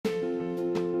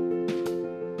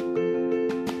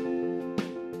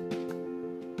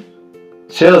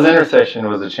Sales Intersection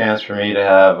was a chance for me to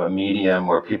have a medium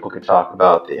where people could talk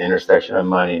about the intersection of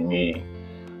money and meaning.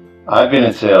 I've been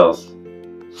in sales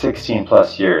 16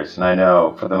 plus years, and I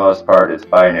know for the most part it's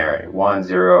binary 1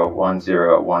 0, 1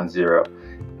 0, 1 0.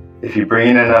 If you bring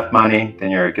in enough money,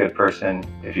 then you're a good person.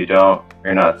 If you don't,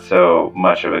 you're not so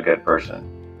much of a good person.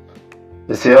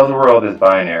 The sales world is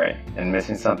binary and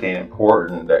missing something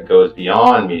important that goes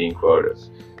beyond meeting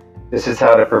quotas. This is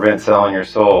how to prevent selling your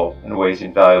soul and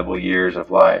wasting valuable years of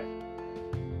life.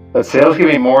 But sales can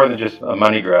be more than just a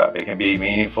money grab. It can be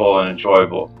meaningful and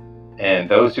enjoyable. And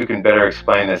those who can better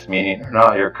explain this meaning are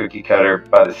not your cookie cutter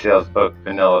by the sales book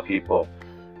vanilla people.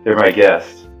 They're my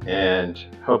guests. And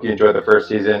hope you enjoy the first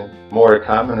season. More to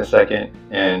come in the second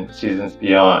and seasons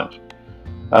beyond.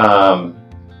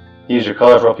 These are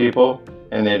colorful people,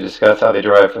 and they discuss how they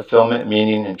derive fulfillment,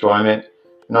 meaning, enjoyment,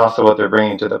 and also what they're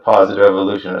bringing to the positive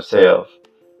evolution of sales.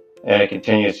 And it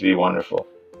continues to be wonderful.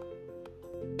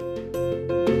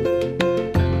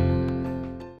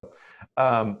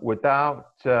 Without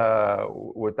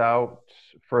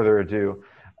further ado,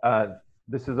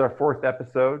 this is our fourth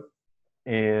episode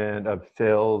and of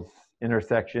Sales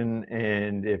Intersection.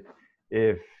 And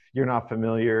if you're not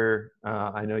familiar,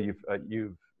 I know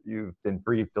you've been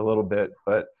briefed a little bit,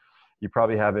 but you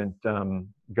probably haven't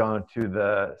gone to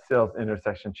the Sales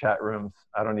Intersection chat rooms.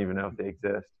 I don't even know if they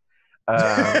exist.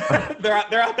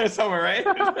 They're out there somewhere, right?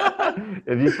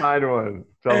 If you find one,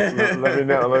 let me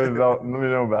know. Let me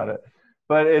know about it.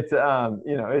 But it's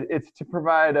it's to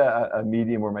provide a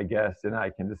medium where my guests and I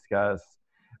can discuss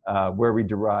where we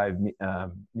derive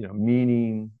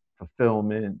meaning,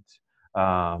 fulfillment,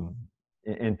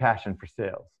 and passion for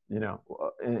sales.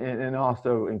 And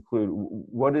also include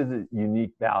what is a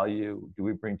unique value do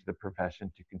we bring to the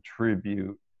profession to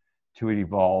contribute to it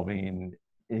evolving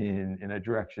in a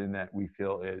direction that we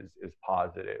feel is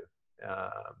positive.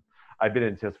 I've been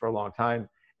in sales for a long time,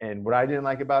 and what I didn't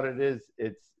like about it is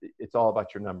it's all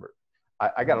about your number.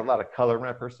 I got a lot of color in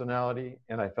my personality,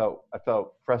 and I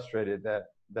felt frustrated that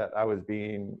I was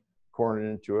being pushed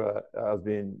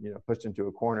into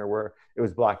a corner where it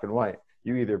was black and white.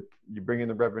 You bring in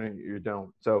the revenue, you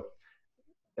don't. So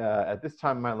at this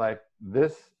time in my life,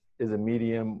 this is a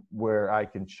medium where I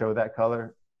can show that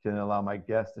color, can allow my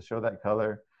guests to show that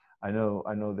color. I know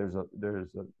there's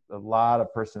a lot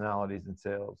of personalities in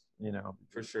sales,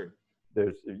 For sure.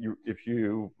 If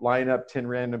you line up 10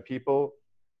 random people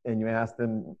and you ask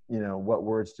them, what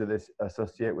words do they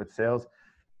associate with sales,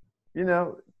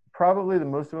 probably the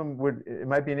most of them it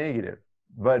might be negative.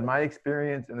 But in my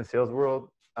experience in the sales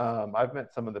world, I've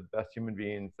met some of the best human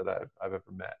beings that I've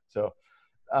ever met. So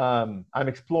I'm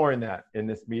exploring that in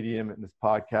this medium, in this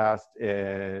podcast,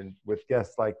 and with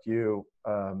guests like you,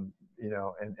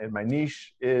 and my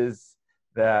niche is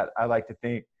that I like to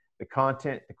think the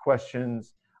content, the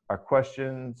questions are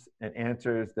questions and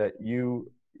answers that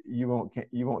you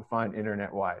won't find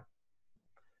internet wide.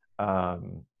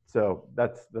 So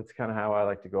that's kind of how I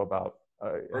like to go about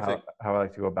how I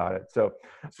like to go about it. So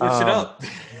switch it up.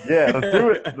 Yeah,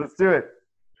 let's do it.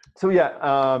 So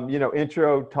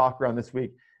intro talk around this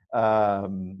week.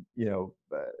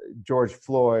 George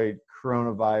Floyd,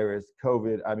 coronavirus,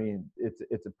 COVID. I mean,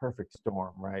 it's a perfect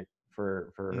storm, right?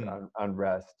 For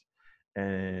unrest,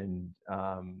 and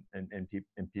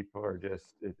people are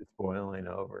just it's boiling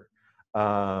over.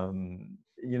 And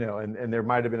there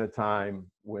might have been a time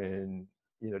when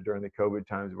during the COVID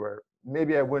times where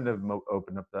maybe I wouldn't have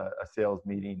opened up a sales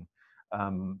meeting,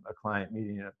 a client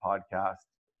meeting, a podcast,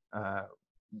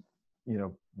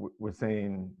 was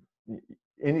saying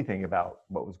anything about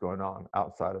what was going on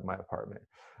outside of my apartment.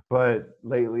 But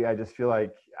lately, I just feel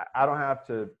like I don't have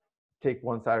to take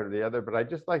one side or the other, but I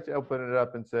just like to open it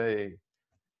up and say,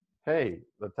 hey,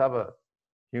 let's have a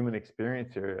human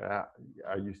experience here.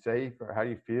 Are you safe, or how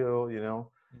do you feel?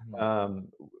 Mm-hmm.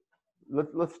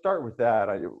 Let's start with that.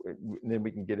 And then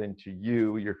we can get into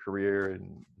your career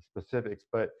and the specifics.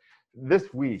 But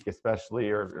this week, especially,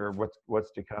 or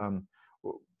what's to come,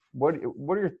 what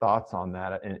are your thoughts on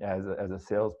that as a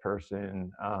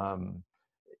salesperson?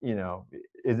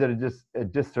 Is it just a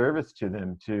disservice to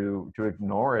them to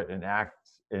ignore it and act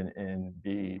and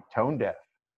be tone deaf?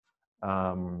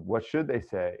 What should they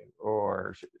say,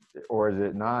 or is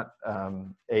it not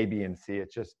A, B, and C?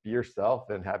 It's just be yourself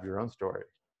and have your own story.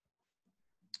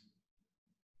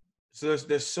 So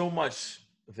there's so much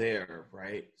there,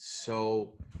 right?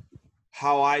 So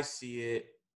how I see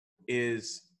it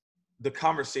is the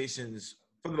conversations,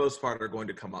 for the most part, are going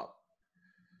to come up.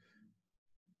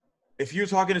 If you're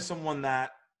talking to someone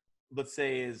that, let's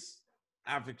say, is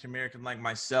African American like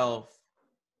myself,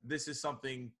 this is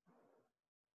something,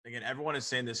 again, everyone is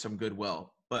saying this from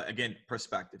goodwill. but again,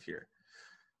 perspective here.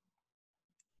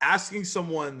 Asking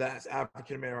someone that's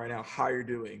African American right now how you're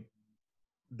doing,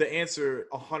 the answer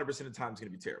 100% of the time is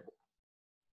going to be terrible.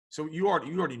 So you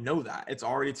already know that it's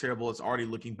already terrible. It's already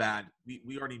looking bad.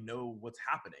 We already know what's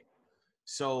happening.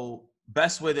 So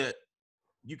best way that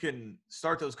you can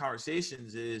start those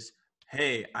conversations is,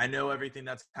 hey, I know everything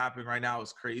that's happening right now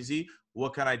is crazy.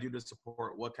 What can I do to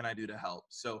support? What can I do to help?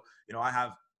 So, I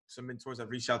have some mentors that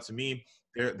reached out to me.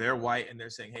 They're white and they're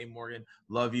saying, hey, Morgan,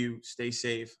 love you. Stay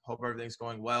safe. Hope everything's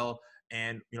going well.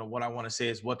 And, what I want to say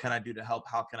is, what can I do to help?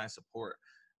 How can I support?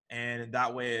 And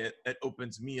that way it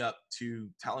opens me up to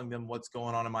telling them what's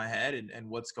going on in my head and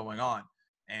what's going on.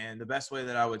 And the best way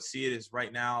that I would see it is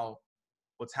right now,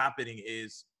 what's happening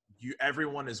is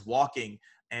everyone is walking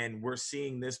and we're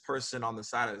seeing this person on the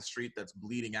side of the street that's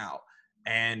bleeding out.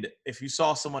 And if you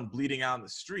saw someone bleeding out in the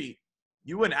street,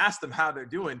 you wouldn't ask them how they're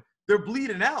doing. They're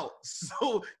bleeding out.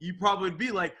 So you probably would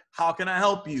be like, how can I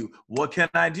help you? What can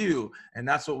I do? And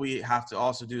that's what we have to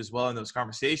also do as well in those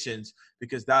conversations,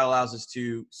 because that allows us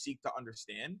to seek to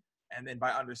understand. And then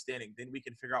by understanding, then we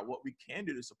can figure out what we can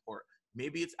do to support.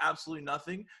 Maybe it's absolutely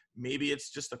nothing. Maybe it's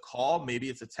just a call. Maybe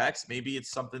it's a text. Maybe it's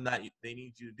something that they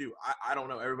need you to do. I don't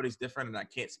know. Everybody's different and I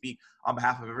can't speak on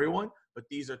behalf of everyone, but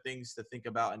these are things to think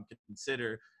about and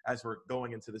consider as we're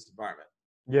going into this environment.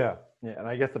 Yeah. And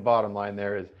I guess the bottom line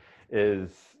there is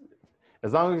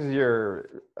as long as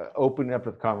you're opening up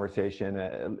the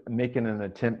conversation, making an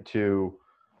attempt to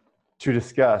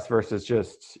discuss versus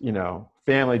just,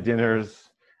 family dinners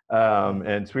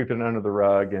and sweeping it under the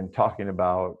rug and talking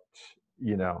about,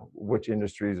 which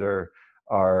industries are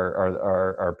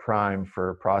prime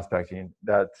for prospecting.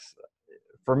 That's,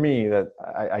 for me, that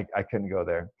I couldn't go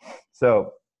there.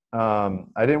 So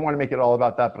I didn't want to make it all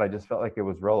about that, but I just felt like it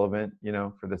was relevant,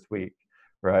 for this week.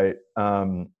 Right.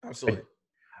 Absolutely.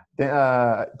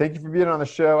 Thank you for being on the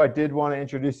show. I did want to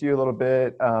introduce you a little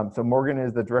bit. So Morgan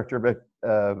is the Director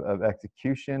of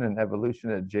Execution and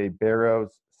Evolution at J.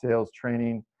 Barrows Sales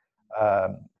Training,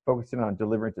 focusing on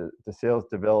delivering to sales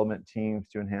development teams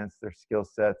to enhance their skill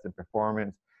sets and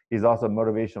performance. He's also a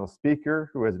motivational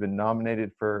speaker who has been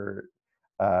nominated for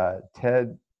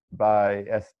TED by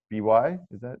SBY.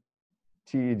 Is that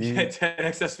TED? Yeah,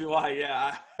 TEDxSBY,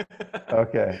 yeah.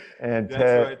 Okay. And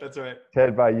that's right.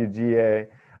 TED by UGA.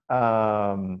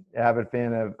 Avid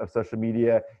fan of social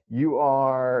media. You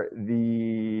are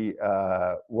the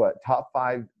top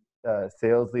 5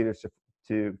 sales leaders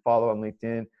to follow on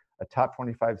LinkedIn, a top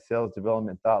 25 sales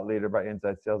development thought leader by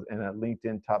Inside Sales, and a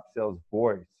LinkedIn top sales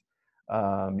voice.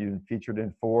 You've been featured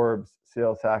in Forbes,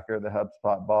 Sales Hacker, the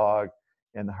HubSpot blog,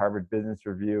 and the Harvard Business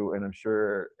Review. And I'm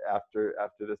sure after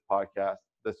this podcast,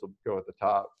 this will go at the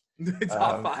top.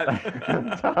 Top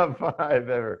 5. Top 5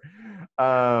 ever.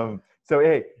 So,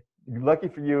 hey, lucky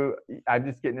for you, I'm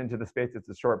just getting into the space. It's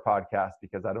a short podcast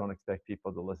because I don't expect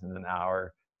people to listen to an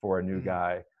hour for a new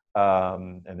guy.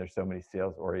 And there's so many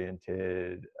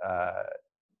sales-oriented,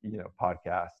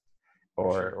 podcasts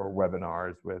or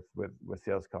webinars with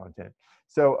sales content.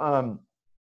 So,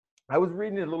 I was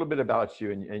reading a little bit about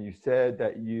you, and you said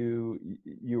that you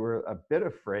were a bit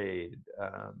afraid,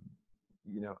 of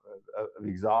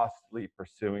exhaustively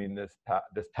pursuing this path,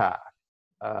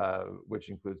 which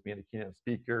includes being a keynote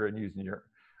speaker and using your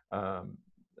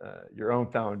own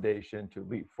foundation to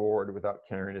leap forward without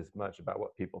caring as much about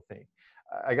what people think.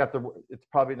 It's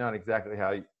probably not exactly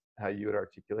how you would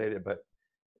articulate it, but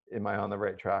am I on the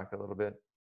right track a little bit?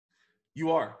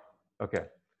 You are. Okay.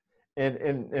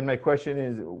 And my question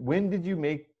is, when did you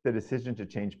make the decision to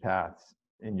change paths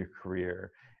in your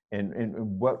career?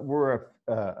 And what were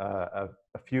a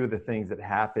few of the things that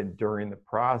happened during the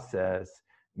process,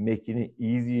 making it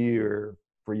easier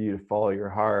for you to follow your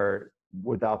heart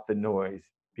without the noise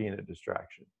being a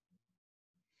distraction?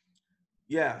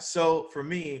 Yeah. So for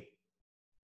me,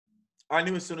 I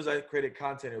knew as soon as I created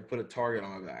content, it would put a target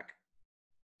on my back.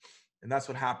 And that's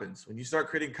what happens. When you start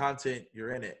creating content,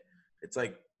 you're in it. It's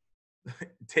like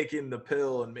taking the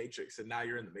pill in Matrix, and now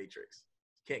you're in the Matrix.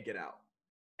 You can't get out.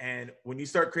 And when you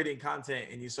start creating content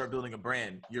and you start building a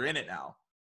brand, you're in it now.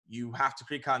 You have to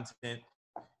create content.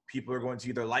 People are going to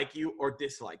either like you or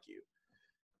dislike you.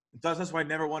 That's why I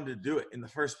never wanted to do it in the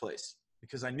first place,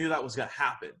 because I knew that was going to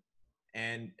happen.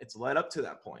 And it's led up to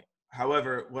that point.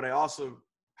 However, what I also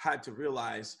had to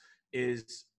realize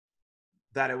is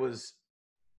that it was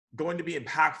going to be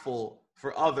impactful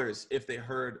for others if they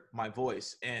heard my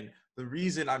voice. And the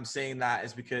reason I'm saying that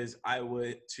is because I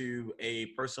went to a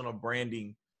personal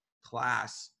branding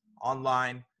class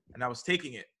online and I was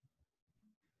taking it.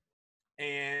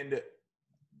 And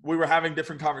we were having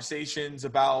different conversations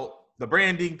about the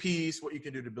branding piece, what you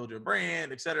can do to build your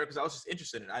brand, et cetera. Because I was just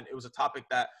interested in it. It was a topic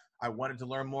that I wanted to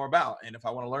learn more about. And if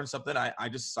I want to learn something, I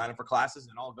just sign up for classes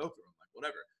and I'll go through them, like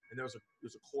whatever. And there was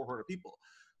a cohort of people.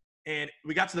 And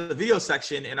we got to the video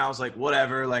section and I was like,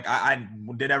 whatever. Like I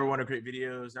did never want to create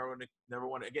videos, never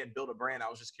want to, again, build a brand. I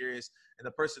was just curious. And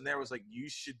the person there was like, you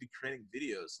should be creating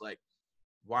videos. Like,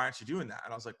 why aren't you doing that?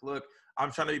 And I was like, look,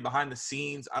 I'm trying to be behind the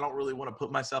scenes. I don't really want to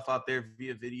put myself out there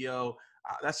via video.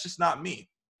 That's just not me.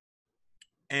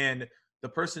 And the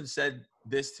person said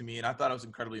this to me, and I thought it was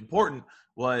incredibly important,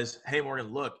 was, hey,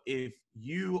 Morgan, look, if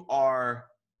you are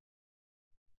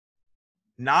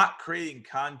not creating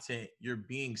content, you're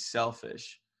being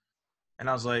selfish. And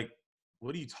I was like,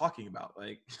 what are you talking about?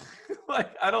 Like,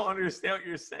 like, I don't understand what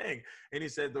you're saying. And he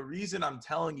said, the reason I'm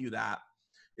telling you that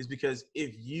is because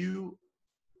if you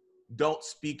don't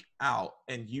speak out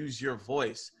and use your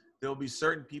voice, there'll be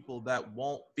certain people that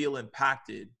won't feel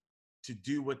impacted to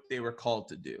do what they were called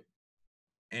to do.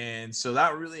 And so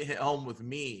that really hit home with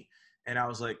me. And I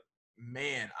was like,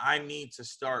 man, I need to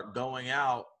start going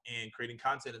out and creating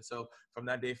content. And so from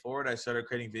that day forward, I started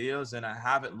creating videos and I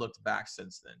haven't looked back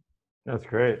since then. That's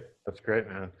great. That's great,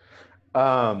 man.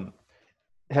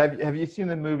 Have you seen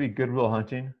the movie Good Will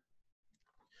Hunting?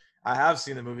 I have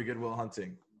seen the movie Good Will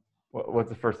Hunting. What's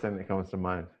the first thing that comes to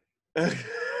mind?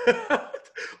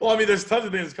 Well, I mean, there's tons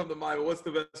of things that come to mind, but what's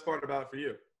the best part about it for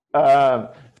you?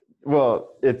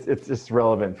 Well, it's just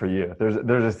relevant for you.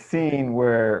 There's a scene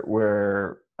where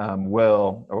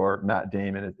Will, or Matt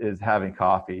Damon, is having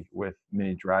coffee with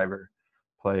Minnie Driver,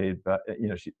 played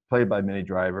by Minnie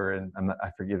Driver, and I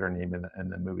forget her name in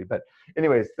the movie. But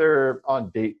anyways, they're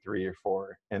on date 3 or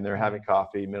 4, and they're having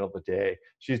coffee middle of the day.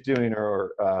 She's doing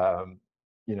her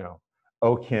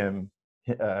OChem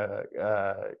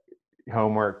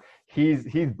homework. He's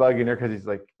bugging her because he's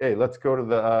like, hey, let's go to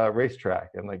the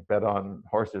racetrack and like bet on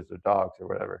horses or dogs or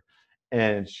whatever.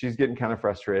 And she's getting kind of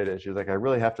frustrated. She's like, I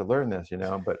really have to learn this,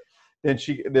 but then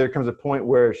there comes a point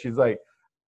where she's like,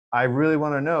 I really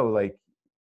want to know, like,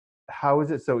 how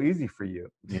is it so easy for you,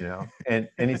 and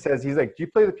he's like, do you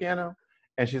play the piano?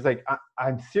 And she's like,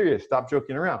 I'm serious, stop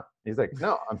joking around. He's like,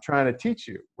 no, I'm trying to teach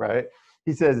you, right?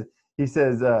 He says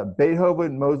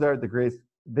Beethoven, Mozart, the greats,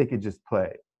 they could just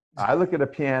play. I look at a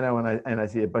piano and I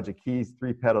see a bunch of keys,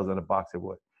 3 pedals, and a box of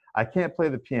wood. I can't play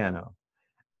the piano.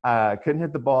 Couldn't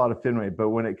hit the ball out of Fenway, but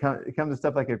when it comes to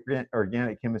stuff like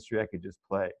organic chemistry, I could just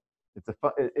play.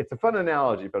 It's a fun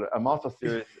analogy, but I'm also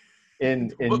serious.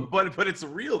 But it's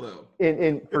real though.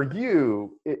 And for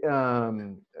you,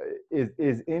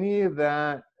 is any of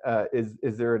that?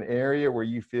 Is there an area where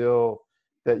you feel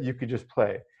that you could just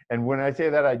play? And when I say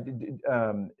that,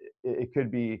 it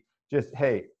could be just,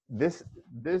 hey, this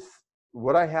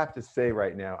what I have to say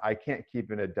right now, I can't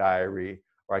keep in a diary,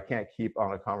 or I can't keep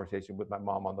on a conversation with my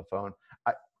mom on the phone.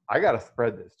 I got to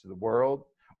spread this to the world.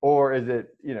 Or is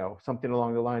it, something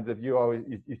along the lines of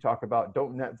you talk about,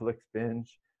 don't Netflix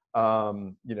binge,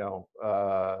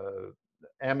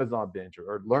 Amazon binge,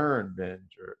 or learn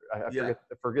binge, or I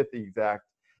forget the exact.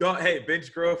 Hey,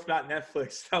 binge growth, not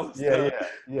Netflix. That was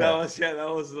that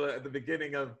was the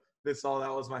beginning of this. All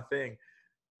that was my thing.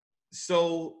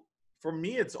 So for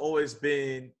me, it's always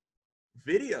been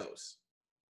videos.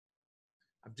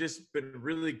 I've just been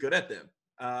really good at them.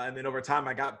 And then over time,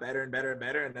 I got better and better and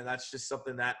better. And then that's just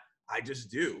something that I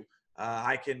just do.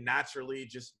 I can naturally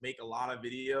just make a lot of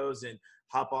videos and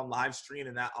hop on live stream,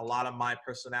 and that a lot of my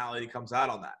personality comes out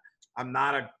on that. I'm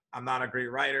not a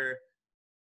great writer.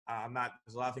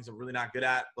 There's a lot of things I'm really not good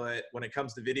at, but when it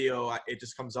comes to video, it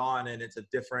just comes on and it's a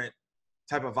different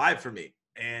type of vibe for me.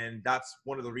 And that's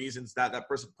one of the reasons that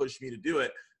person pushed me to do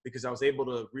it, because I was able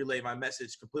to relay my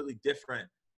message completely different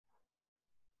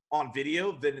on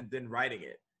video than writing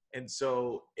it. And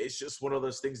so it's just one of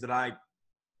those things that I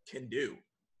can do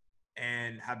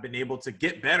and have been able to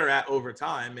get better at over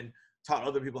time, and taught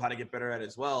other people how to get better at it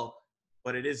as well.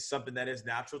 But it is something that is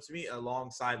natural to me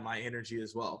alongside my energy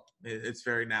as well. It's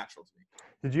very natural to me.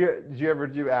 Did you ever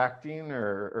do acting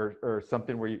or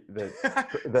something where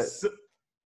So,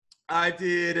 I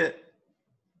did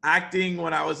acting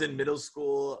when I was in middle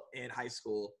school and high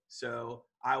school. So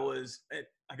I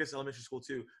guess elementary school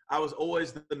too. I was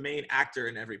always the main actor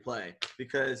in every play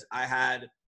because I had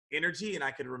energy and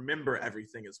I could remember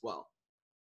everything as well.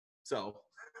 So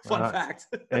fun fact.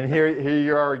 And here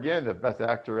you are again, the best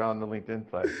actor on the LinkedIn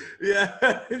play. Yeah,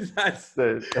 that's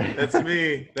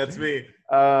me. That's me.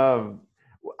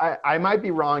 I might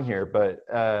be wrong here, but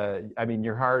I mean,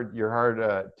 you're hard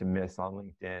to miss on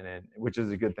LinkedIn, and which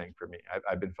is a good thing for me.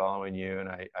 I've been following you, and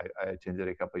I attended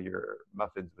a couple of your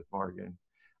Muffins with Morgan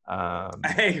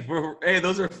Hey,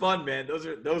 those are fun, man. Those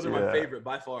are my Yeah. favorite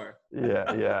by far.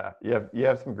 Yeah. You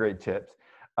have some great tips.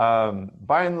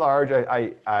 By and large,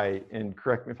 and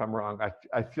correct me if I'm wrong,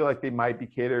 I feel like they might be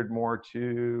catered more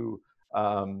to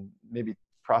maybe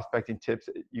prospecting tips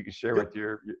that you can share Yep. with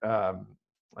your,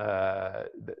 uh,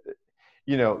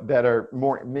 that are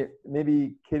more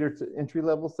maybe catered to entry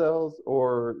level sales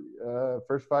or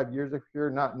first 5 years of career,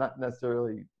 not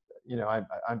necessarily.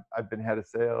 I've been head of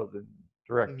sales and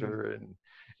director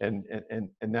and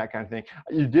that kind of thing.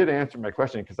 You did answer my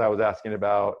question because I was asking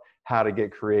about how to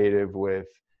get creative with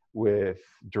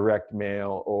direct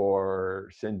mail or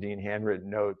sending handwritten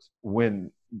notes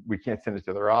when we can't send it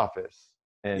to their office.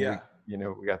 And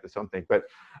we got this own thing. But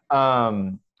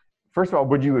first of all,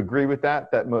 would you agree with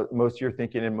that most of your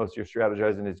thinking and most of your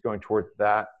strategizing is going towards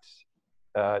that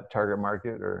target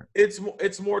market? Or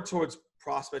it's more towards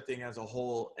prospecting as a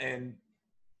whole. And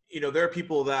there are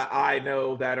people that I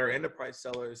know that are enterprise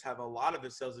sellers, have a lot of the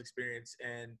sales experience,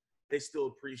 and they still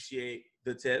appreciate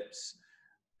the tips.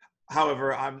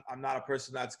 However, I'm not a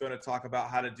person that's going to talk about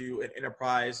how to do an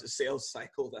enterprise sales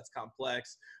cycle that's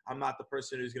complex. I'm not the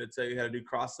person who's going to tell you how to do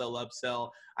cross-sell,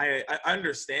 upsell. I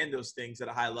understand those things at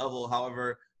a high level.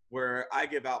 However, where I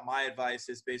give out my advice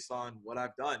is based on what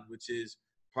I've done, which is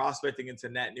prospecting into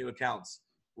net new accounts.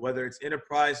 Whether it's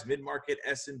enterprise, mid-market,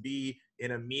 SMB,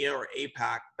 in EMEA or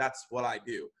APAC, that's what I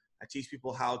do. I teach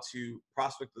people how to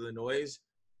prospect through the noise,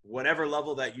 whatever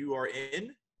level that you are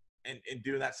in, and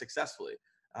doing that successfully.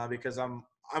 Because I'm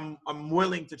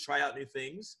willing to try out new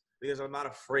things because I'm not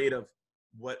afraid of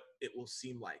what it will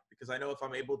seem like. Because I know if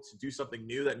I'm able to do something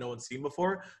new that no one's seen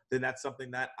before, then that's something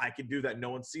that I can do that no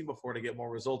one's seen before to get more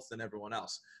results than everyone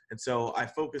else. And so I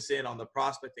focus in on the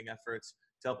prospecting efforts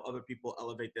to help other people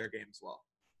elevate their game as well.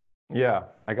 Yeah,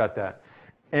 I got that.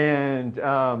 And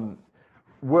I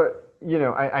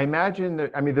imagine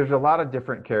that, there's a lot of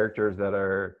different characters that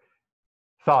are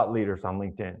thought leaders on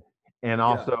LinkedIn, and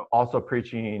also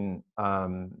preaching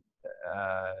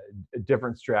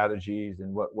different strategies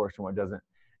and what works and what doesn't.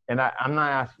 And I'm not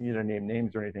asking you to name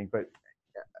names or anything, but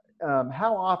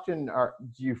how often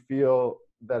do you feel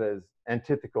that is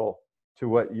antithetical to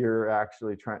what you're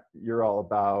actually you're all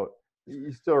about?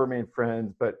 You still remain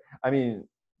friends, but and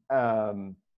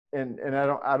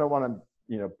I don't want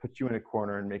to put you in a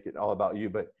corner and make it all about you,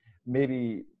 but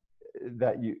maybe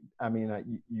that your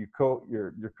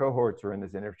cohorts are in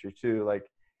this industry too. Like,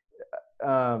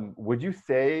 would you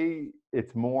say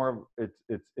it's more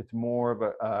of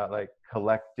a like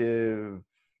collective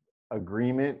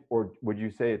agreement, or would you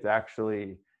say it's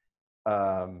actually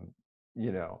as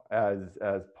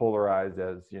polarized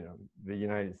as the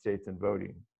United States in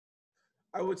voting?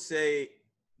 I would say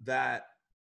that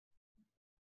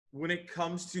when it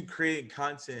comes to creating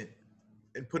content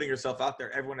and putting yourself out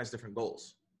there, everyone has different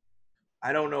goals.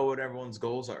 I don't know what everyone's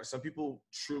goals are. Some people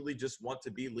truly just want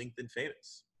to be LinkedIn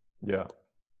famous. Yeah.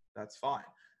 That's fine.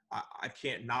 I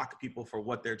can't knock people for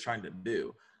what they're trying to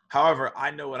do. However,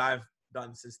 I know what I've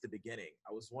done since the beginning.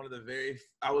 I was one of the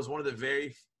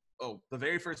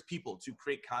very first people to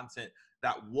create content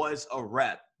that was a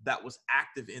rep, that was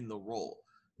active in the role.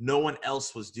 No one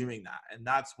else was doing that. And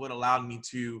that's what allowed me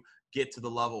to get to the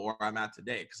level where I'm at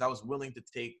today, because I was willing to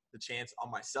take the chance on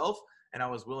myself, and I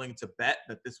was willing to bet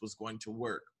that this was going to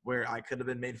work. Where I could have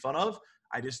been made fun of,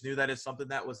 I just knew that it's something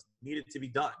that was needed to be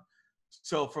done.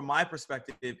 So from my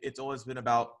perspective, it's always been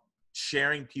about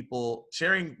sharing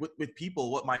with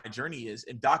people what my journey is,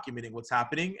 and documenting what's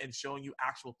happening and showing you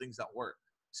actual things that work.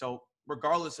 So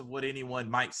regardless of what anyone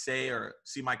might say or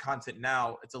see my content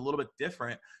now, it's a little bit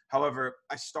different. However,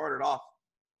 I started off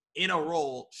in a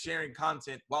role sharing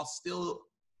content while still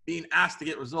being asked to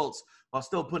get results, while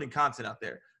still putting content out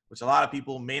there, which a lot of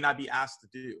people may not be asked to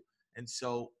do. And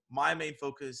so my main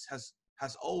focus has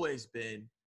always been,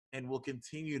 and will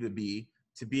continue to be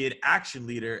an action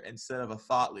leader instead of a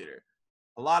thought leader.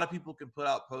 A lot of people can put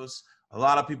out posts, a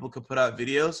lot of people can put out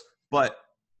videos, but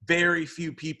very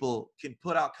few people can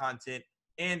put out content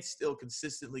and still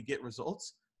consistently get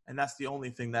results. And that's the only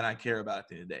thing that I care about at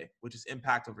the end of the day, which is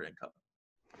impact over income.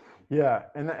 Yeah,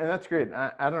 and that's great.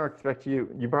 I don't expect you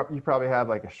probably have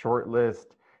like a short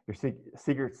list, your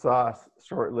secret sauce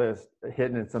short list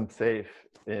hidden in some safe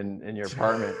in your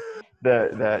apartment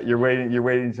that you're waiting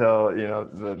until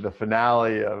the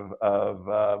finale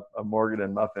of Morgan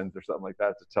and Muffins or something like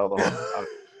that to tell the whole.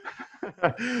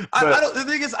 The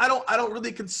thing is, I don't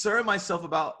really concern myself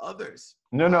about others.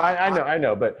 No, I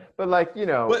know, but like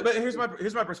But here's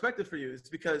my perspective for you. It's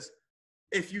because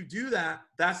if you do that,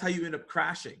 that's how you end up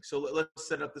crashing. So let's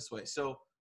set it up this way. So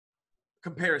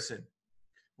comparison.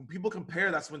 When people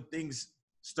compare, that's when things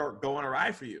start going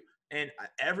awry for you. And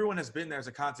everyone has been there as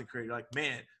a content creator. You're like,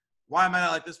 man, why am I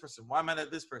not like this person? Why am I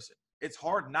not this person? It's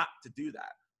hard not to do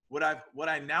that. What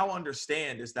I now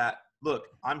understand is that, look,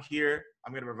 I'm here.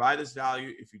 I'm going to provide this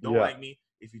value. If you don't like me,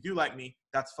 if you do like me,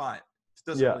 that's fine. It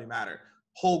doesn't really matter.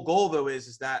 Whole goal though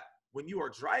is that when you are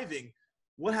driving,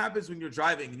 what happens when you're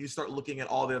driving and you start looking at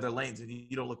all the other lanes and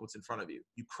you don't look what's in front of you?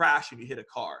 You crash and you hit a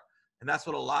car. And that's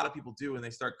what a lot of people do when they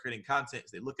start creating content.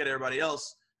 Is they look at everybody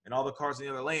else and all the cars in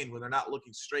the other lane when they're not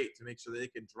looking straight to make sure that they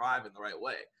can drive in the right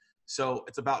way. So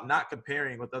it's about not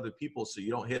comparing with other people so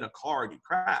you don't hit a car and you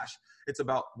crash. It's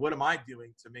about what am I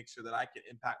doing to make sure that I can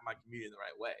impact my community in the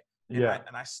right way.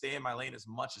 And I stay in my lane as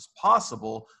much as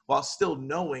possible while still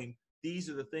knowing these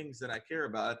are the things that I care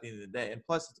about at the end of the day. And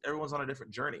plus, everyone's on a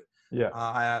different journey.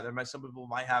 Some people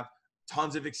might have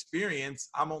tons of experience.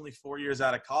 I'm only 4 years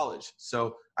out of college.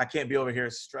 So I can't be over here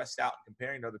stressed out and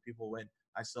comparing to other people when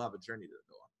I still have a journey to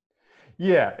go on.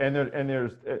 Yeah. And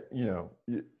there's, you know,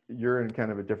 you're in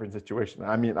kind of a different situation.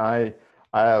 I mean, I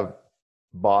have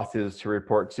bosses to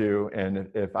report to, and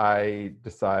if I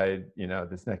decide, you know,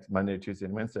 this next Monday, Tuesday,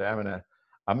 and Wednesday, I'm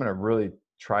gonna really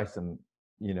try some,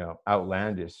 you know,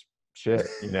 outlandish shit,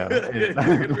 you know. You're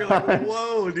gonna be like,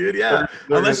 whoa, dude, yeah.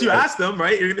 Unless you ask them,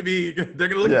 right? They're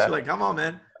gonna look at you like, come on,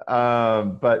 man.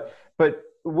 But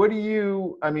what do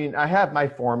you? I mean, I have my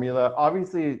formula.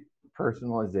 Obviously,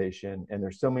 personalization, and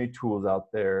there's so many tools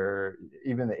out there,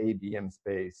 even the ABM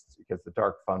space, because the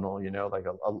dark funnel, you know, like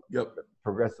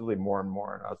progressively more and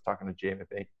more. And I was talking to Jay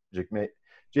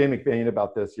McBain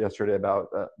about this yesterday, about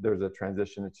there's a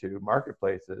transition to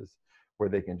marketplaces where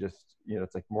they can just, you know,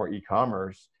 it's like more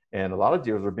e-commerce, and a lot of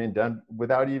deals are being done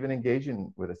without even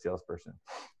engaging with a salesperson.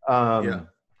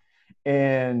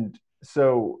 And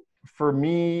so for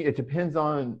me, it depends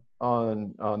on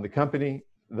the company,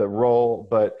 the role,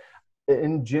 but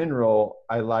in general,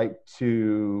 I like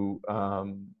to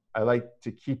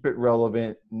keep it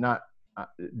relevant. Not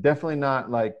definitely not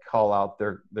like call out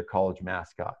their college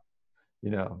mascot,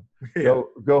 you know.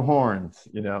 Go Horns,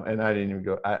 you know. And I didn't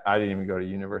even go to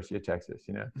University of Texas,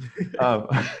 you know.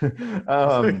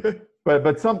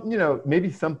 But some, you know,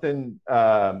 maybe something.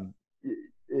 I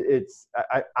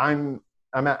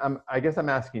guess I'm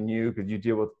asking you because you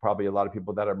deal with probably a lot of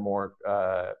people that are more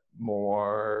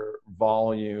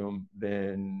volume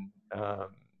than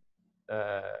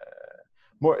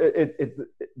more.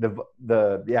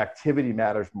 The activity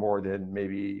matters more than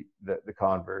maybe the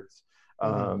converts.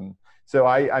 So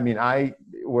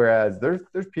whereas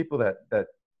there's people that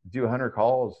do 100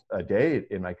 calls a day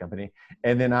in my company,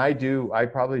 and then I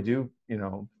probably do, you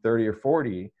know, 30 or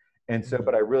 40. And so,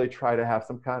 but I really try to have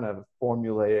some kind of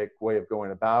formulaic way of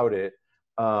going about it.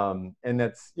 And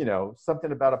that's, you know,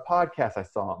 something about a podcast I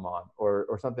saw him on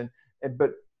or something,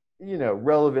 but, you know,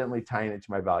 relevantly tying it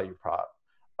to my value prop.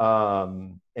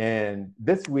 And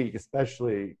this week,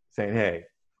 especially saying, hey,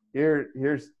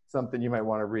 here's something you might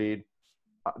want to read.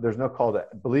 There's no call to,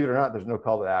 believe it or not, there's no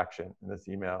call to action in this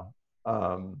email.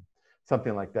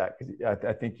 Something like that, because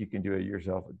I think you can do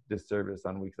yourself a disservice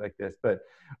on weeks like this. But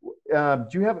do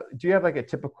you have like a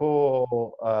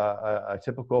typical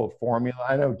formula?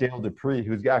 I know Dale Dupree,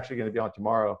 who's actually going to be on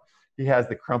tomorrow, he has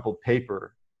the crumpled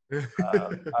paper.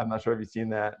 I'm not sure if you've seen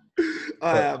that.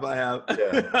 I have.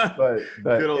 Yeah, but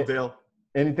good old Dale.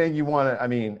 Anything you want to, I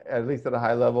mean, at least at a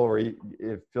high level, or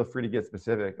feel free to get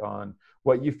specific on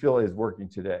what you feel is working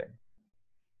today.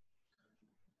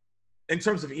 In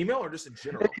terms of email or just in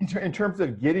general? In terms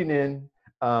of getting in,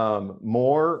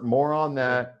 more on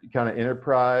that kind of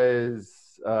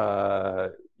enterprise,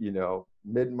 you know,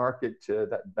 mid-market to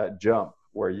that jump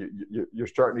where you're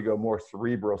starting to go more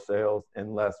cerebral sales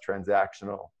and less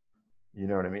transactional. You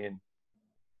know what I mean?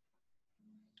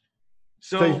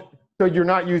 So you're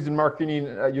not using marketing.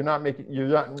 You're not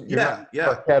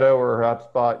Marketo or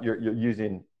HubSpot. You're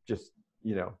using just,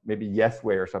 you know, maybe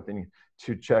Yesway or something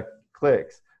to check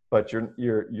clicks. But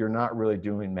you're not really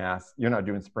doing mass. You're not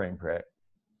doing spray and pray.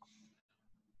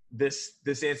 This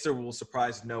answer will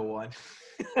surprise no one,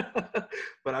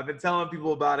 but I've been telling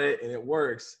people about it and it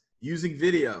works. Using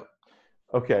video.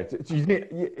 Okay, so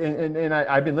and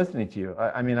I've been listening to you.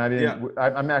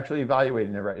 I'm actually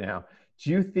evaluating it right now. Do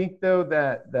you think though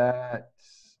that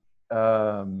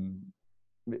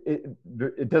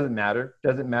it doesn't matter?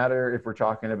 Doesn't matter if we're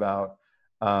talking about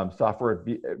software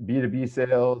B2B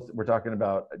sales. We're talking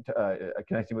about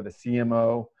connecting with a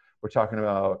CMO. We're talking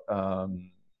about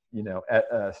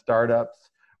startups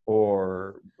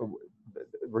or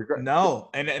no.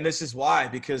 And this is why,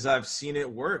 because I've seen it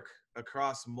work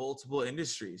across multiple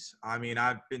industries. I mean,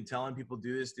 I've been telling people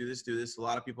do this. A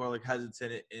lot of people are like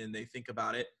hesitant and they think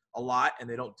about it a lot and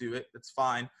they don't do it. That's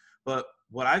fine. But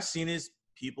what I've seen is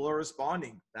people are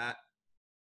responding that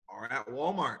are at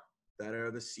Walmart, that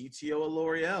are the CTO of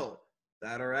L'Oreal,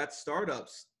 that are at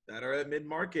startups, that are at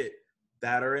mid-market,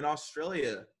 that are in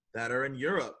Australia, that are in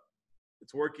Europe.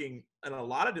 It's working in a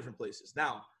lot of different places.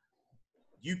 Now,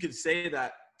 you could say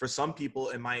that for some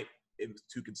people, it's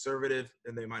too conservative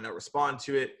and they might not respond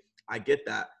to it. I get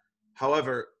that.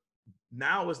 However,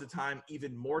 now is the time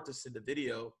even more to send a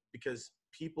video because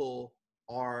people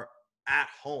are at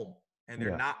home and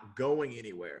they're not going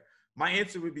anywhere. My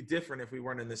answer would be different if we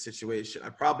weren't in this situation. I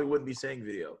probably wouldn't be saying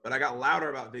video, but I got louder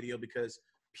about video because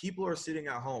people are sitting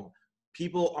at home.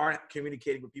 People aren't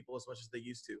communicating with people as much as they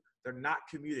used to. They're not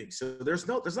commuting. So there's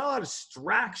not a lot of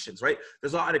distractions, right?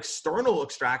 There's a lot of external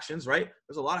distractions, right?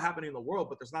 There's a lot happening in the world,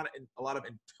 but there's not a lot of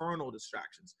internal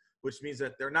distractions, which means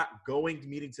that they're not going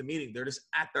meeting to meeting. They're just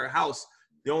at their house.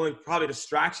 The only probably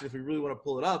distraction, if we really want to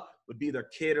pull it up, would be their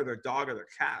kid or their dog or their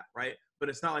cat, right? But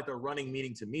it's not like they're running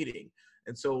meeting to meeting.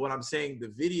 And so what I'm saying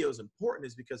the video is important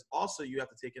is because also you have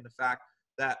to take in the fact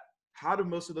that how do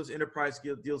most of those enterprise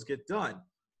deals get done?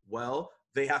 Well,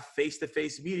 they have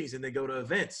face-to-face meetings and they go to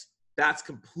events. That's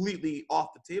completely off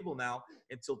the table now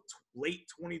until late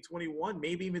 2021,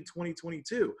 maybe even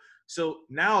 2022. So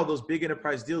now those big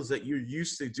enterprise deals that you're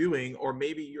used to doing, or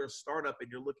maybe you're a startup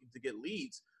and you're looking to get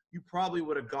leads, you probably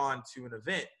would have gone to an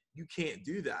event. You can't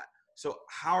do that. So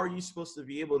how are you supposed to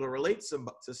be able to relate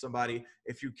to somebody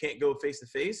if you can't go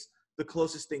face-to-face? The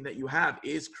closest thing that you have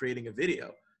is creating a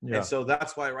video. Yeah. And so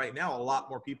that's why right now a lot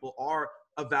more people are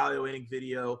evaluating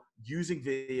video, using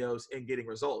videos, and getting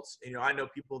results. And, I know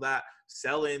people that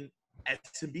sell in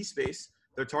SMB space.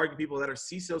 They're targeting people that are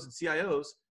CISOs and CIOs,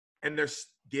 and they're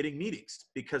getting meetings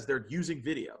because they're using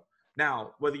video.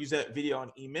 Now, whether you use that video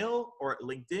on email or at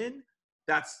LinkedIn,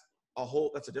 that's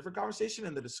a different conversation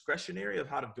and the discretionary of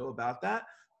how to go about that.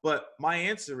 But my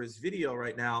answer is video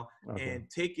right now, and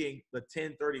taking the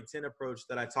 10-30-10 approach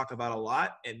that I talk about a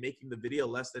lot and making the video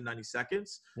less than 90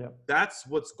 seconds. Yep. That's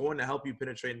what's going to help you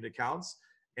penetrate into accounts.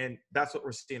 And that's what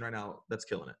we're seeing right now. That's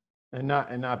killing it. And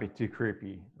not be too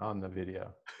creepy on the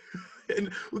video.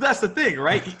 And that's the thing,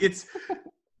 right? It's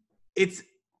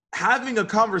having a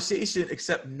conversation,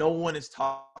 except no one is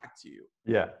talking to you.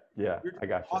 Yeah. I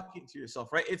got you. Talking to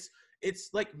yourself, right? It's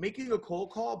like making a cold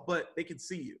call, but they can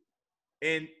see you.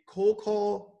 And cold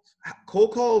call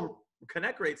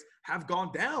connect rates have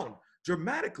gone down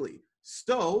dramatically.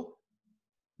 So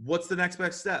what's the next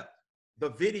best step?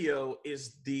 The video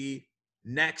is the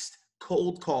next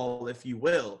cold call, if you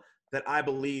will, that I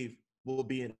believe will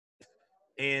be in.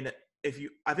 And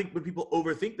I think when people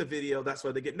overthink the video, that's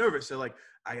why they get nervous. They're like,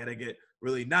 I got to get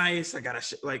really nice. I got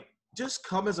to just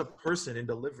come as a person and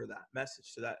deliver that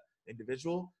message to that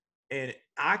individual. And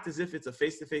act as if it's a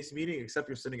face-to-face meeting, except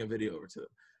you're sending a video over to them.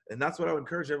 And that's what I would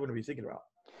encourage everyone to be thinking about.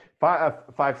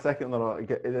 5-second little,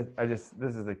 this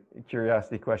is a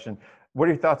curiosity question. What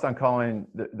are your thoughts on calling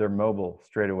their mobile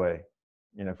straight away?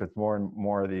 If it's more and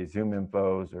more of these Zoom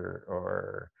infos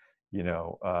or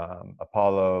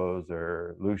Apollos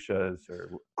or Lucia's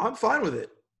or. I'm fine with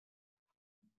it.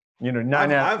 1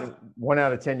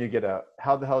 out of 10, you get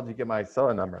how the hell did you get my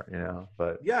cell number?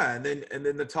 But yeah, and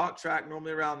then the talk track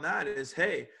normally around that is,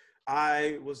 hey,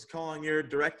 I was calling your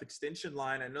direct extension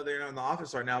line. I know they're not in the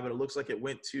office right now, but it looks like it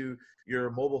went to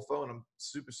your mobile phone. I'm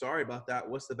super sorry about that.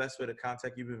 What's the best way to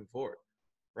contact you moving forward,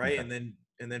 right? Okay.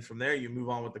 And then from there you move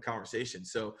on with the conversation.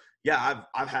 So yeah,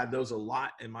 I've had those a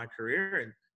lot in my career,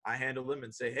 and I handle them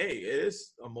and say, hey, it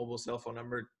is a mobile cell phone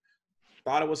number.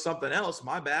 Thought it was something else,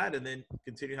 my bad, and then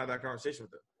continue to have that conversation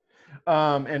with them.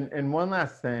 And one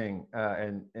last thing,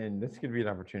 and this could be an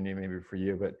opportunity maybe for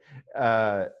you, but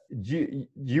I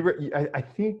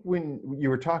think when you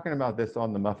were talking about this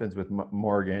on the Muffins with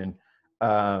Morgan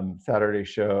Saturday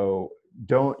show,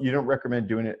 you don't recommend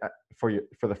doing it for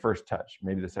the first touch,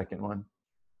 maybe the second one?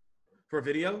 For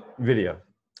video? Video.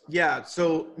 Yeah,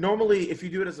 so normally if you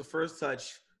do it as a first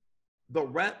touch, the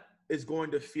rep is going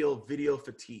to feel video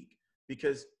fatigue.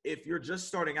 Because if you're just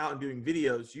starting out and doing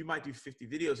videos, you might do 50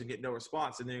 videos and get no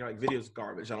response. And then you're like, video's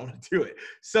garbage. I don't want to do it.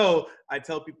 So I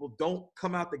tell people, don't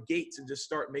come out the gates and just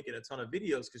start making a ton of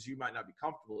videos because you might not be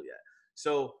comfortable yet.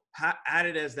 So add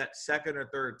it as that second or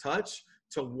third touch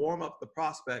to warm up the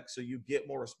prospect so you get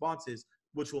more responses,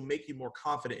 which will make you more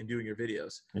confident in doing your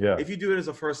videos. Yeah. If you do it as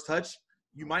a first touch,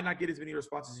 you might not get as many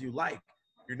responses as you like.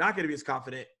 You're not going to be as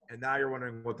confident. And now you're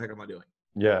wondering, what the heck am I doing?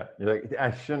 Yeah. You're like,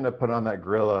 I shouldn't have put on that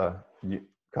gorilla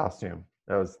costume.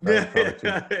 That was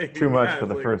too much for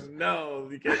the first. No,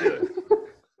 you can't do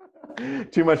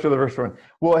it. Too much for the first one.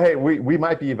 Well, hey, we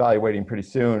might be evaluating pretty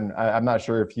soon. I'm not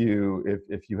sure if you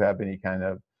have any kind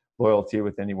of loyalty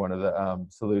with any one of the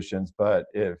solutions, but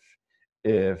if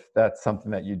if that's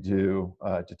something that you do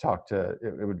to talk to.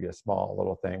 It would be a small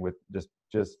little thing with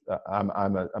just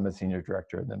I'm a senior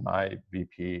director and then my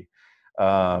VP.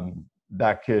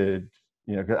 That could,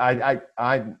 you know, 'cause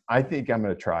I think I'm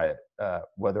going to try it,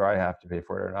 whether I have to pay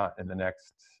for it or not in the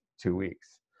next 2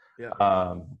 weeks.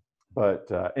 Yeah.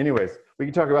 But anyways, we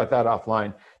can talk about that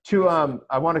offline.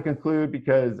 I want to conclude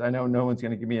because I know no one's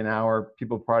going to give me an hour.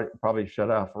 People probably shut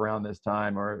off around this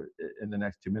time or in the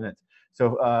next 2 minutes.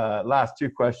 So last two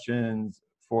questions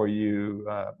for you,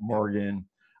 Morgan.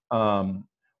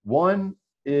 One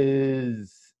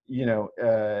is, you know,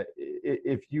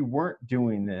 if you weren't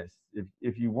doing this,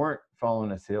 if you weren't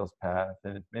following a sales path,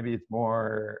 and maybe it's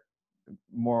more,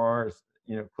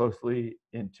 you know, closely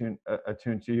attuned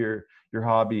to your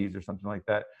hobbies or something like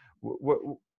that,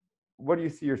 what do you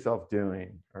see yourself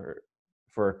doing or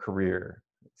for a career?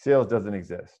 Sales doesn't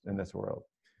exist in this world.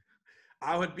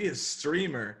 I would be a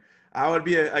streamer. I would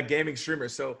be a gaming streamer.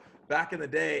 So back in the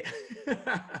day,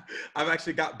 I've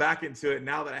actually got back into it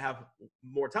now that I have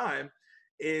more time,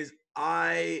 is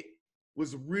I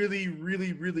was really,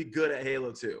 really, really good at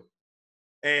Halo 2.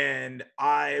 And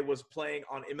I was playing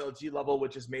on MLG level,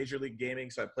 which is Major League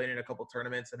Gaming. So I played in a couple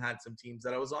tournaments and had some teams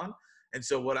that I was on. And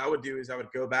so what I would do is I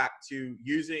would go back to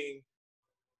using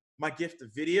my gift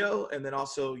of video and then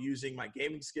also using my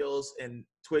gaming skills, and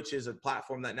Twitch is a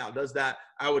platform that now does that.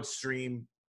 I would stream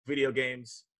video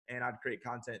games and I'd create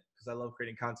content because I love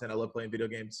creating content. I love playing video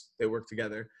games. They work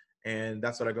together. And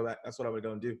that's what I would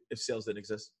go and do if sales didn't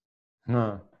exist.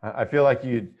 I feel like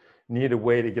you'd need a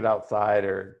way to get outside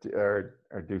or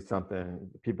do something.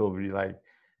 People would be like,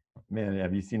 man,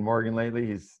 have you seen Morgan lately?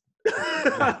 He's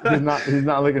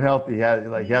not looking healthy.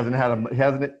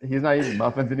 He's not eating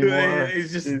muffins anymore.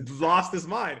 He's lost his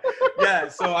mind. Yeah,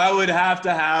 so I would have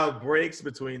to have breaks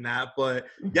between that. But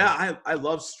yeah, I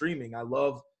love streaming. I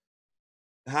love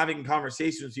having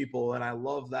conversations with people, and I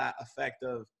love that effect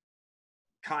of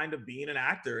kind of being an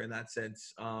actor in that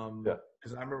sense. Because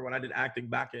I remember when I did acting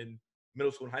back in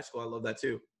middle school and high school, I love that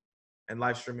too. And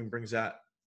live streaming brings that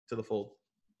to the fold.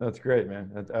 That's great,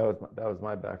 man. That was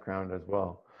my background as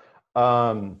well.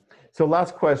 So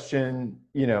last question,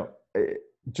 you know,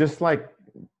 just like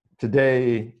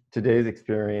today's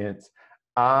experience,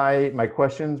 my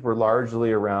questions were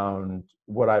largely around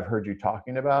what I've heard you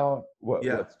talking about,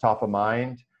 what's top of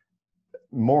mind,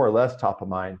 more or less top of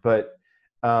mind. But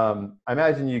I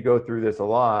imagine you go through this a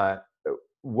lot.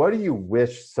 What do you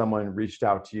wish someone reached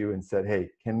out to you and said, hey,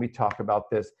 can we talk about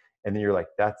this? And then you're like,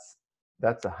 that's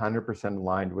 100%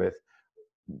 aligned with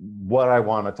what I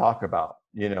want to talk about.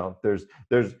 You know, there's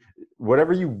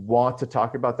whatever you want to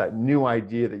talk about, that new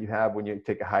idea that you have when you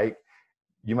take a hike,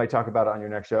 you might talk about it on your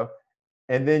next show.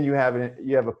 And then you have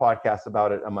a podcast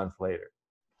about it a month later.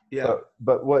 Yeah.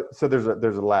 So there's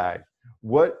a lag.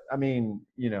 What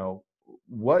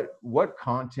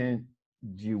content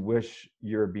do you wish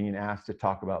you're being asked to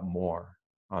talk about more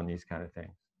on these kind of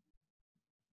things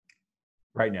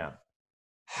right now?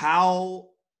 How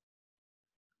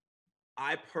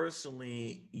I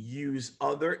personally use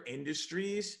other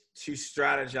industries to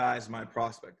strategize my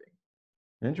prospecting.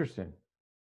 Interesting.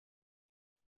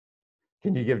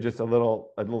 Can you give just a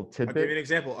little tidbit? I'll give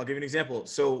you an example.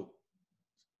 So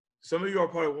some of you are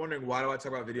probably wondering, why do I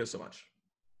talk about video so much?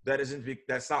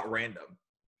 That's not random.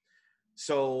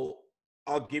 So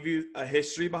I'll give you a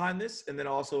history behind this and then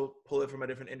also pull it from a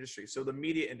different industry. So the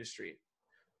media industry.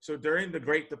 So during the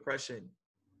Great Depression,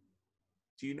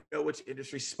 do you know which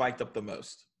industry spiked up the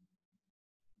most?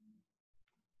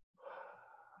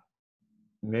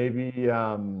 Maybe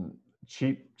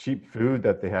cheap food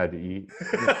that they had to eat.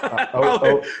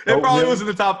 It probably was in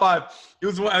the top 5. I think it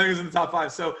was in the top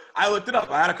 5. So I looked it up.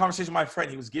 I had a conversation with my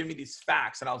friend. He was giving me these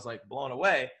facts, and I was like blown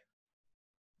away.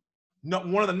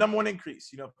 One of the number one increase,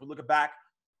 you know, if we look back,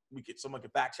 someone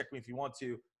could back check me if you want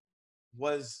to,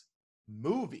 was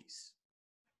movies.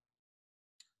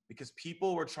 Because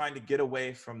people were trying to get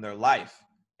away from their life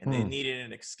and they needed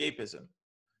an escapism.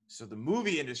 So the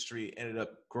movie industry ended up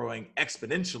growing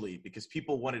exponentially because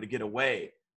people wanted to get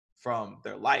away from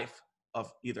their life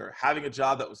of either having a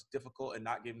job that was difficult and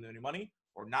not giving them any money,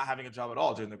 or not having a job at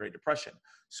all during the Great Depression.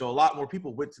 So a lot more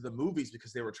people went to the movies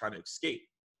because they were trying to escape.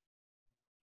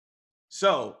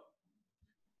 So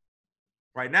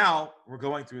right now we're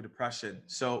going through a depression.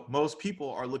 So most people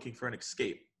are looking for an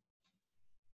escape.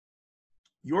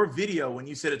 Your video, when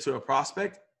you send it to a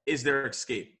prospect, is their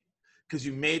escape, because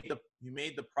you made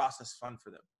the process fun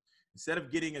for them. Instead of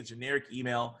getting a generic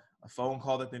email, a phone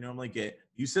call that they normally get,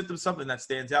 you sent them something that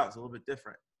stands out. It's a little bit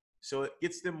different. So it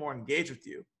gets them more engaged with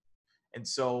you. And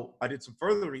so I did some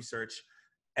further research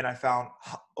and I found,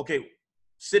 okay,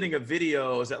 sending a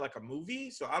video, is that like a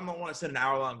movie? So I don't want to send an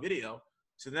hour-long video.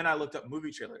 So then I looked up movie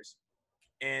trailers.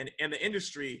 And in the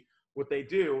industry, what they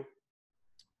do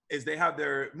is they have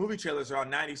their movie trailers around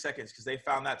 90 seconds because they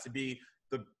found that to be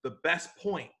the best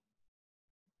point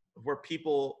of where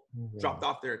people dropped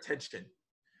off their attention.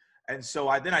 And so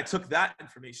I took that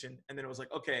information and then it was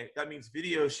like, okay, that means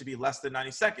video should be less than 90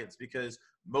 seconds because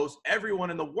everyone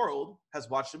in the world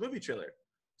has watched a movie trailer.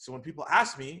 So when people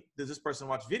ask me, does this person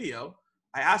watch video?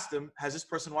 I ask them, has this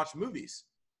person watched movies?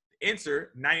 The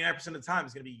answer 99% of the time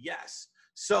is going to be yes.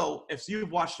 So if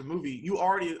you've watched a movie, you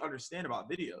already understand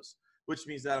about videos, which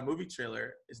means that a movie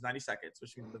trailer is 90 seconds,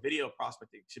 which means the video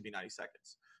prospecting should be 90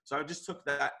 seconds. So I just took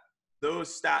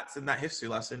those stats in that history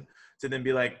lesson to then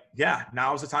be like, yeah,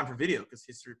 now is the time for video because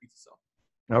history repeats itself.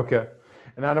 Okay.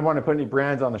 And I don't want to put any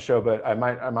brands on the show, but I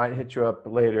might hit you up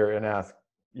later and ask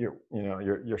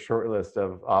your short list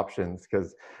of options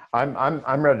because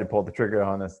I'm ready to pull the trigger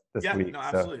on this week. Yeah, no,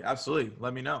 absolutely, absolutely.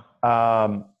 Let me know.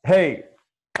 Hey,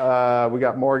 we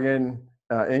got Morgan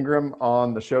Ingram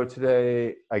on the show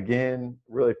today. Again,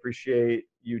 really appreciate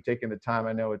you taking the time.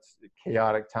 I know it's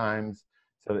chaotic times.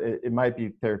 So it might be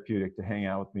therapeutic to hang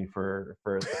out with me for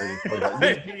 30,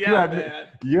 40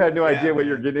 you had no idea what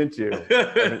you're getting into.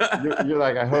 I mean, you're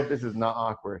like, I hope this is not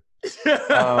awkward.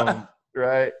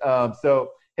 Right.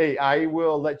 So, hey, I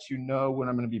will let you know when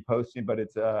I'm going to be posting, but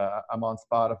it's I'm on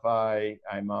Spotify.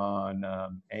 I'm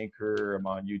on Anchor. I'm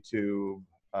on YouTube,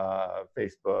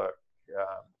 Facebook,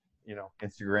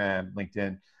 Instagram,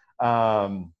 LinkedIn.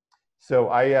 So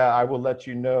I will let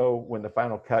you know when the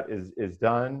final cut is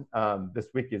done. This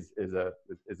week is a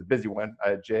busy one.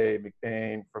 I had Jay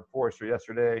McBain from Forrester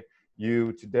yesterday,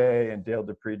 you today, and Dale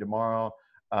Dupree tomorrow,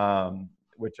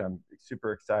 which I'm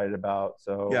super excited about.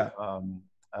 So yeah.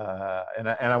 And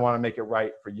I want to make it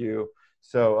right for you.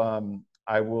 So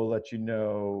I will let you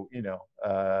know,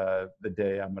 the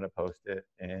day I'm going to post it.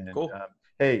 And cool.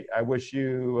 Hey, I wish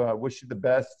you the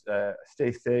best.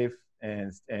 Stay safe.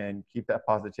 And keep that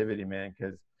positivity, man,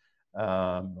 because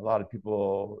a lot of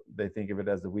people, they think of it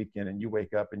as the weekend, and you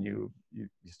wake up and you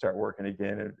start working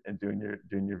again and doing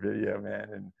your video, man.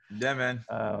 And yeah, man,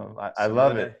 I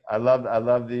love it. I love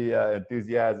the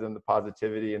enthusiasm, the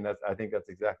positivity, and I think that's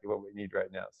exactly what we need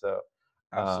right now. So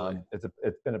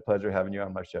it's been a pleasure having you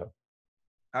on my show.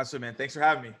 Absolutely, man. Thanks for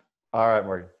having me. All right,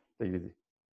 Morgan. Take it easy.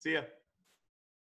 See ya.